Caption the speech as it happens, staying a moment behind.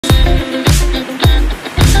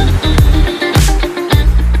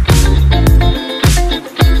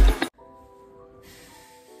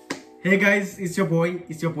Hey guys, it's your boy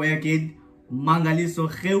again, Mangaliso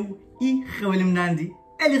Mnandi,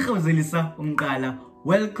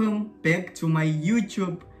 welcome back to my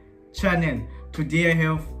YouTube channel. Today I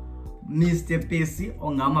have Mr. Pesi,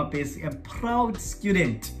 Ongama Pesi, a proud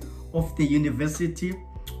student of the University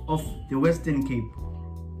of the Western Cape.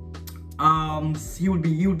 He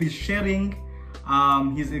will be sharing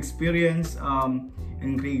his experience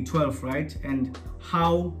in grade 12, right, and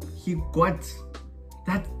how he got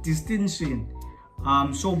that distinction.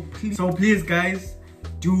 So please guys,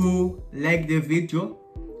 do like the video,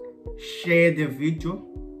 share the video,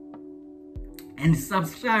 and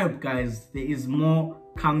subscribe guys. There is more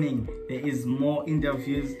coming, there is more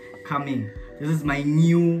interviews coming. This is my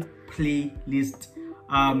new playlist,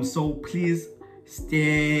 so please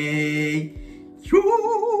stay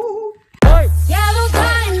tuned. Yellow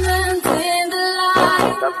diamonds in the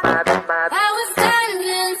light. I was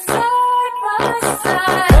standing side by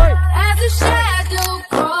side as the shadow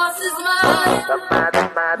crosses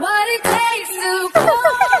mine. What it takes to come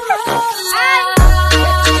alive.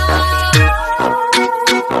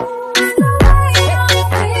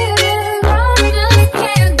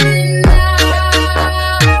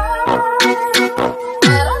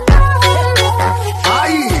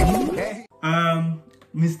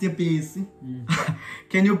 Mr. Pesi,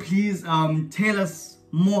 can you please tell us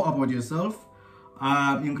more about yourself,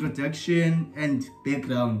 introduction and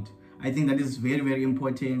background? I think that is very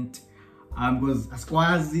important, because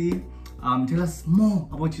Asquazi, tell us more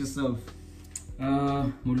about yourself.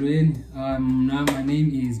 Now my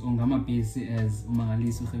name is Ongama Pesi, as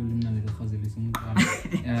Mangaliso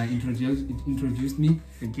introduced me.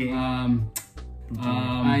 Okay.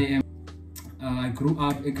 I grew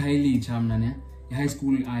up in Kaili Chamnane. High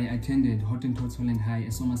school I attended Hottentots High,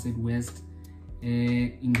 Somerset West,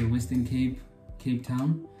 in the Western Cape, Cape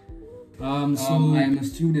Town. So I am a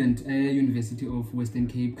student at University of Western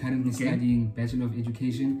Cape, currently studying Bachelor of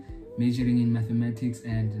Education, majoring in Mathematics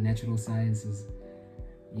and Natural Sciences.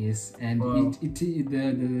 Yes, and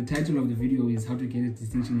the title of the video is How to Get a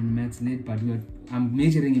Distinction in Maths Lit, but I'm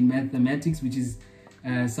majoring in Mathematics, which is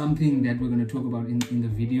something that we're going to talk about in the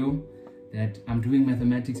video. That I'm doing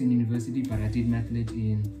mathematics in university, but I did math lit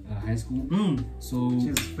in high school. So which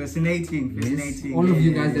is fascinating. Yes, all of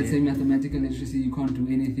you guys that say mathematical literacy, you can't do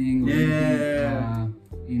anything.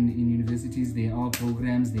 In universities, there are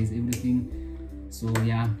programs, there's everything. So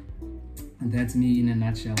yeah, that's me in a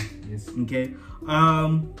nutshell. Yes. Okay.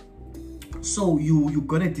 So you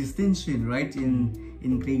got a distinction, right,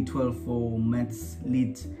 in grade 12 for maths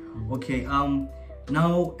lit. Okay.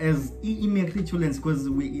 Now, as immatriculants, because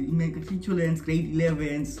we immatriculants, grade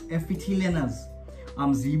 11s, FET learners,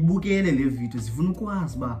 zibukele le video zifuna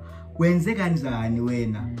ukwazi ba kwenze kanjani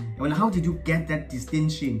wena. Well, how did you get that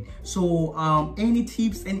distinction? So any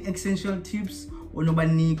tips, any essential tips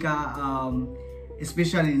onobanika,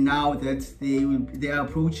 especially now that they are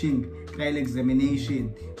approaching trial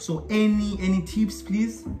examination. So any tips,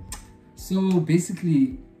 please? So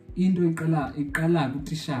basically, let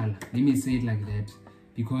me say it like that,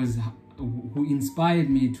 because who inspired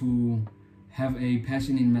me to have a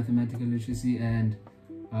passion in mathematical literacy and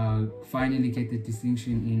finally get the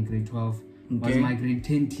distinction in grade 12 was my grade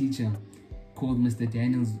 10 teacher called Mr.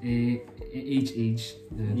 Daniels, HH,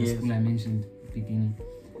 the school I mentioned at the beginning.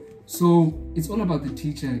 So it's all about the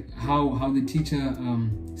teacher, how the teacher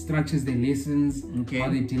structures their lessons, how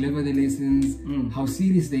they deliver the lessons, how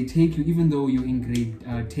serious they take you, even though you're in grade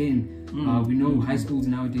 10. We know high schools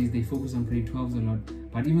nowadays, they focus on grade 12s a lot,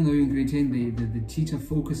 but even though you're in grade 10, the teacher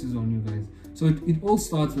focuses on you guys. So it all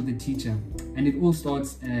starts with the teacher, and it all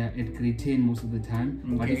starts at grade 10 most of the time.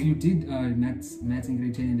 But if you did maths in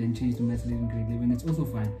grade 10 and then change to maths in grade 11, it's also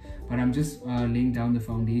fine. But I'm just laying down the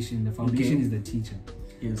foundation. The foundation is the teacher.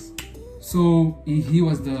 Yes. So he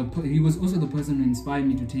was also the person who inspired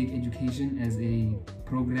me to take education as a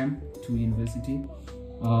program to university.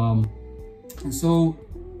 And so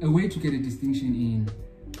a way to get a distinction in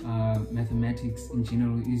mathematics in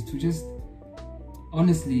general is to just,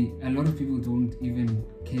 honestly, a lot of people don't even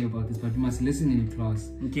care about this, but you must listen in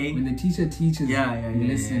class. When the teacher teaches, you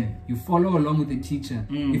listen. You follow along with the teacher.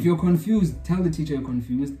 If you're confused, tell the teacher you're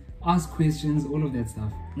confused. Ask questions, all of that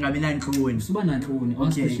stuff. Ask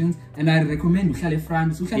questions, and I recommend you shall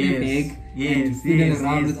front, so shall beg,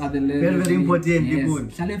 around with other learners. Very important, people.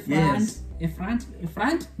 Shall front,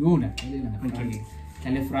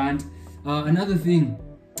 front. Another thing,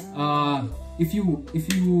 if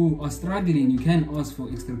you are struggling, you can ask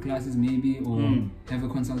for extra classes maybe, or have a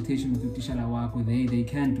consultation with the teacher. They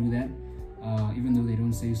can do that, even though they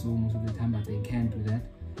don't say so most of the time, but they can do that.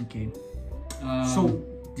 So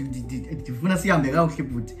ndifuna sihambe kakuhle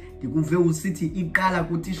but ndikuve usithi iqala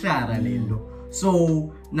kutishara lento.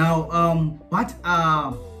 So now what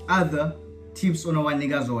are other tips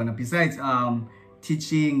onowanika zona besides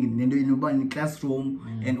teaching nento inoba in classroom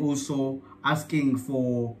and also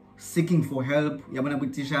seeking for help yabona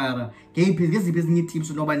kutishara? Ngeziphi ezinye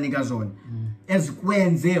tips onobanika zona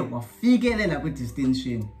ezikwenze wafikelela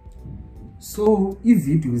kwi-distinction? So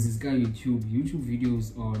videos is YouTube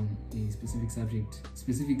videos on a specific subject,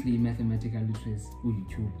 specifically mathematical literacy on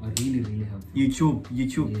YouTube are really helpful.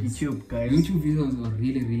 YouTube guys, YouTube videos are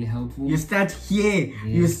really helpful. You start here.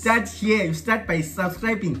 Yes. You start by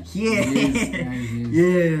subscribing here. Yes, guys,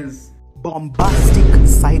 yes. Bombastic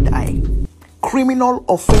side eye, criminal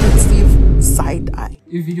offensive side eye.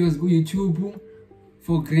 If videos go YouTube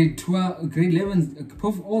for grade 12, grade 11,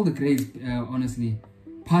 for all the grades, honestly.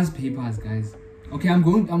 Past papers, guys. Okay, I'm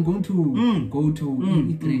going to go to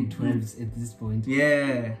grade 12s at this point.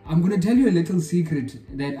 Yeah. I'm going to tell you a little secret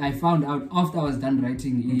that I found out after I was done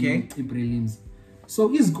writing in prelims. So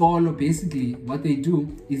isikolo, basically what they do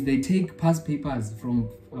is they take past papers from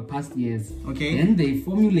past years. Okay. Then they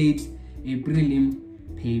formulate a prelim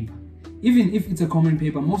paper. Even if it's a common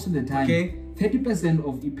paper, most of the time 30%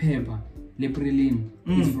 of the paper, the prelim,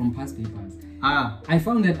 is from past papers. I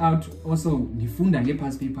found that out also. Difunda nge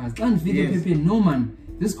past papers. No man,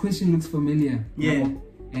 this question looks familiar. Yeah.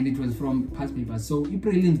 And it was from past papers. So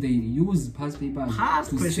prelims, they use past papers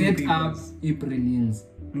to set up prelims.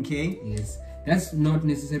 Okay. Yes. That's not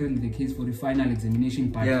necessarily the case for the final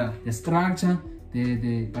examination, but the structure,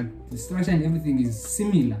 the structure and everything is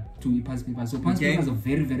similar to past papers. So past papers are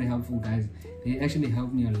very helpful, guys. They actually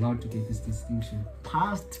helped me a lot to get this distinction.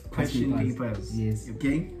 Past question papers. Yes.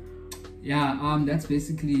 Okay. Yeah, that's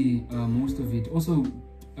basically most of it. Also,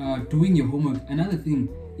 doing your homework. Another thing,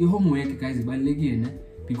 your homework, guys,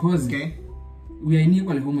 because we are in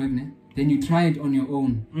equal homework, then you try it on your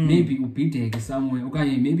own. Maybe you beat it somewhere.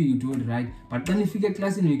 Okay, maybe you do it right. But then if you get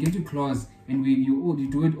class and you get to class and you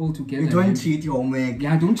do it all together. You don't cheat your homework.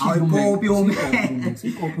 Yeah, don't cheat your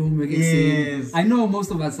homework. Yes. I know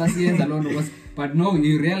most of us are here alone of us. But no,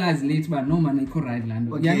 you realize later, but no man, I could write land.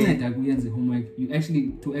 The homework. You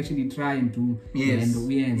actually try and do yes.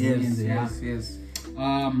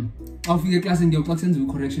 After class and your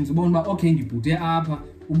corrections about okay, you put it up,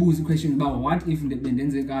 ubuze question about what if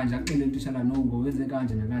bendenze kanje akele utitshala no ngowenze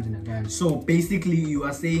kanje nakanje. So basically you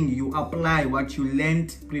are saying you apply what you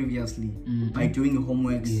learned previously by doing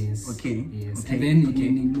homework. Yes. Okay. Yes. Okay. And then you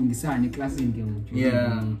can ilungisana class in period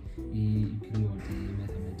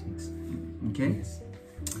mathematics. Okay. Yes.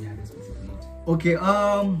 Yeah, that's basically it. Okay,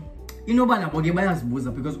 inobana boke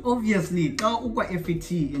bayazibuza because obviously xa ukwa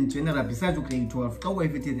FET in general besides grade 12 xa ukwa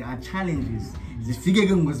FET there are challenges zifike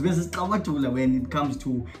ke ngozibe sisiqabatula when it comes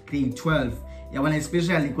to grade 12 yabona,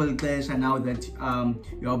 especially kweli xesha now that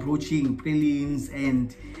you're approaching prelims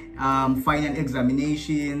and final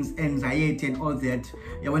examinations, anxiety and all that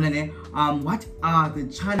yabona ne. What are the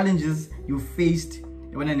challenges you faced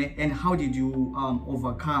yabona ne, and how did you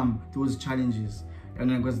overcome those challenges? And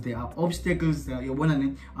because there are obstacles, so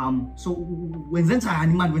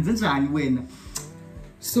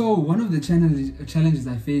so one of the challenges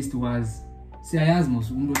I faced was it's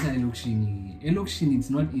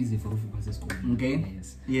not easy for us school. Okay.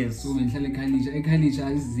 Yes. So when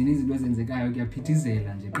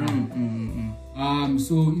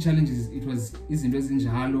so challenges, it was izinto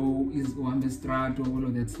ezinjalo, uhambe strato, all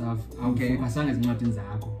of that stuff. Awufocusanga ezincwadini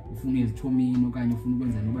zakho, ufuna izithomini okanye ufuna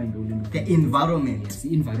ukwenza noba into the environment. Yes,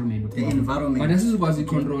 the environment. But asizokwazi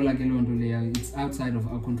icontrola ke lonto leya, it's outside of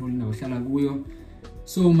our control indawo hlala kuyo.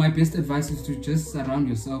 So my best advice is to just surround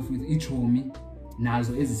yourself with each homie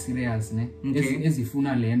nazo ezi-serious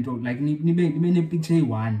ezifuna lento, like nibe ne-picture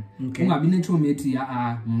eyi-one. Ungabi nethomi ethi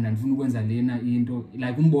mna ndifuna ukwenza lena into,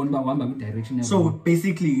 like umbone uba uhamba kwi-direction yabo. So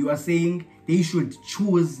basically you are saying they should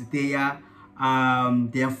choose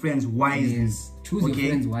their friends wisely. Yes, choose your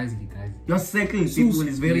friends wisely, guys. Your circle people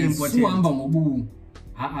is very important. Uhamba ngobu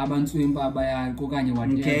abantswempa abayakho okanye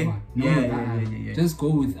whatever. Just go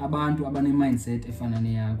with abantu abane-mindset efana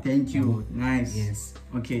neyakho. Thank you. Nice. Yes.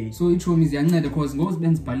 Okay. So iitshomi ziyanceda because ngoku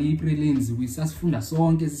benzibhala ii-prelims sasifunda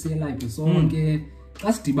sonke siselibrary sonke.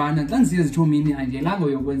 Xa sidibana xa ndisiye ezithomini andiyelanga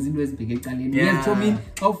uyokwenza into ezibheke ecaleni. Ezithomini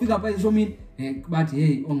xa ufika pha ezithomini bathi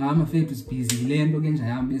hey ongama fethu sibhizi yile nto ke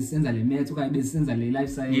njayam besisenza le maths okanye besisenza le life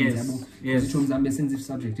science yabo. Izitshomi zam besenza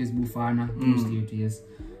ii-subject ezibufana mostly yethu. Yes.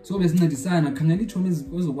 So besincedisana, khangela iitshomi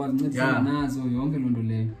ezokwazi uncedisana nazo yonke loo nto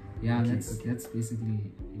leyo. Yeah, that's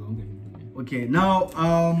basically yonke loo nto leyo. Okay, now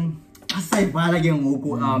asiyivala ke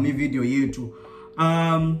ngoku ivideo yethu.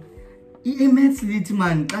 i-maths lit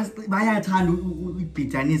man bayathanda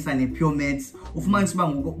ukubhidanisa ne-pure maths ufumanisa uba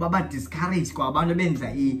ngoku baba-discourage kwa abantu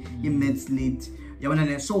abenza i-maths lit yabona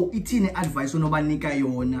le. So ithini advice onobanika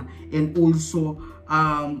yona, and also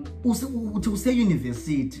uthi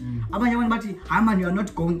use-university abanye abantu bathi hayi man, you are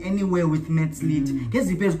not going anywhere with maths lit.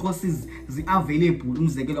 Ngeziphi ezi courses zi-available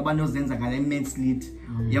umzekelo abantu ozenza ngale maths lit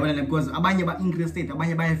yabona le, because abanye ba-interested,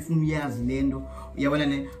 abanye bayafuna uyazi le nto yabona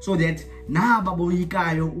le, so that naba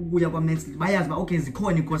boyikayo ukuya kwa-maths lit bayazi ba okay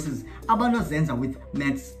zikhona ii-courses abantu ozenza with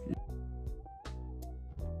maths.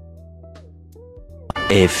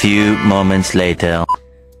 A few moments later.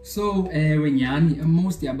 So when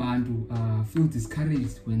most yabantu feel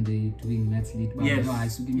discouraged when they doing maths lit. Yes.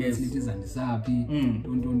 Maths lit is andisapi.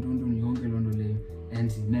 Don't yonke loo nto leyo.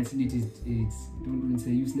 And maths lit is it's a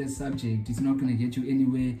useless subject. It's not gonna get you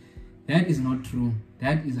anywhere. That is not true.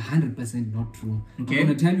 That is 100% not true. Okay. I'm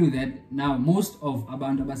gonna tell you that now most of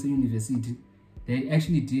abantu abase university, they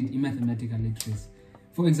actually did mathematical literacy.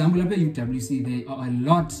 For example, at UWC, there are a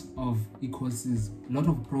lot of courses, a lot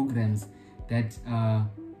of programs that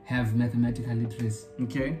have mathematical literacy.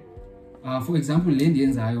 Okay. For example,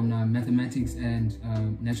 mathematics and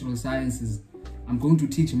natural sciences. I'm going to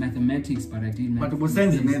teach mathematics, but I did maths.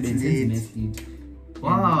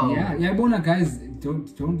 Wow. Yeah, bona guys,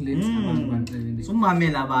 don't let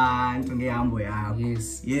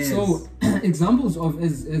Yes. Yes. So examples of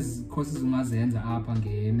as courses umazenza apha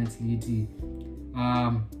nge-maths lit.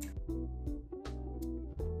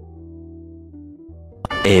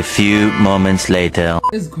 A few moments later.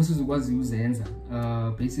 As courses ukwazi uzenza,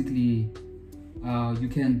 basically you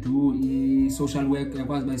can do social work,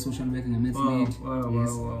 by social work in a maths lit.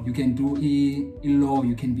 Wow. You can do law,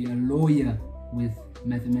 you can be a lawyer with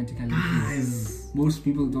mathematical literacy. Most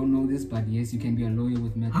people don't know this, but yes, you can be a lawyer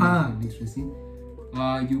with mathematical literacy.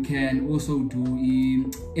 You can also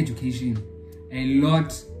do education.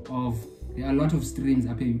 There are a lot of streams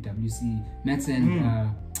up at UWC, maths and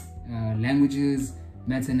languages,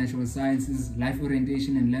 maths and natural sciences, life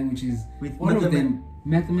orientation and languages, with all of them,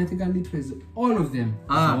 mathematical literacy, all of them.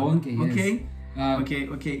 Okay.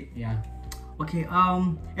 Yeah. Okay,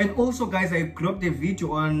 and also guys, I dropped a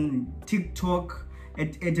video on TikTok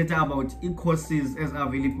about e-courses as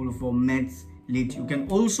available for maths lit. You can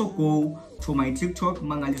also go to my TikTok,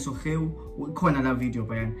 Mangaliso, another video,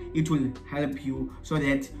 it will help you so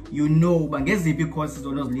that you know courses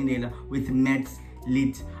with maths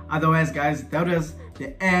lit. Otherwise guys, that was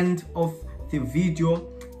the end of the video.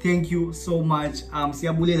 Thank you so much.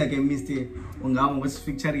 Siyabulela ke Mr. Ongama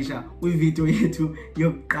wasifeaturisha kwi-video yethu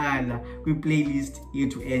yokuqala kwi-playlist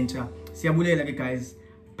yethu entsha. Siyabulela ke guys.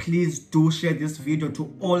 Please do share this video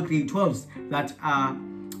to all grade 12s that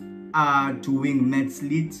are doing maths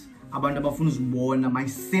lit. Abantu abafuna uzibona, my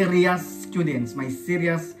serious students, my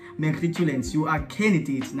serious matriculants, you are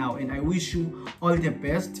candidates now, and I wish you all the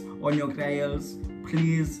best on your trials.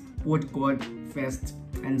 Please put God first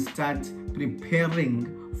and start preparing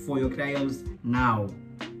for your trials now.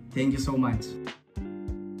 Thank you so much.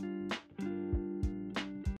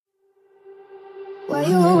 Why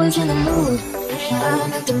you always in the mood?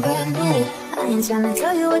 I'm acting brand new. I ain't trying to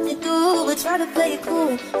tell you what to do, but try to play it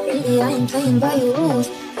cool. Really, I ain't playing by your rules.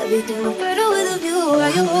 Everything look better with a view. Why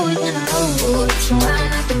you always in the mood?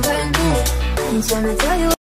 I'm acting brand new. I ain't trying to tell you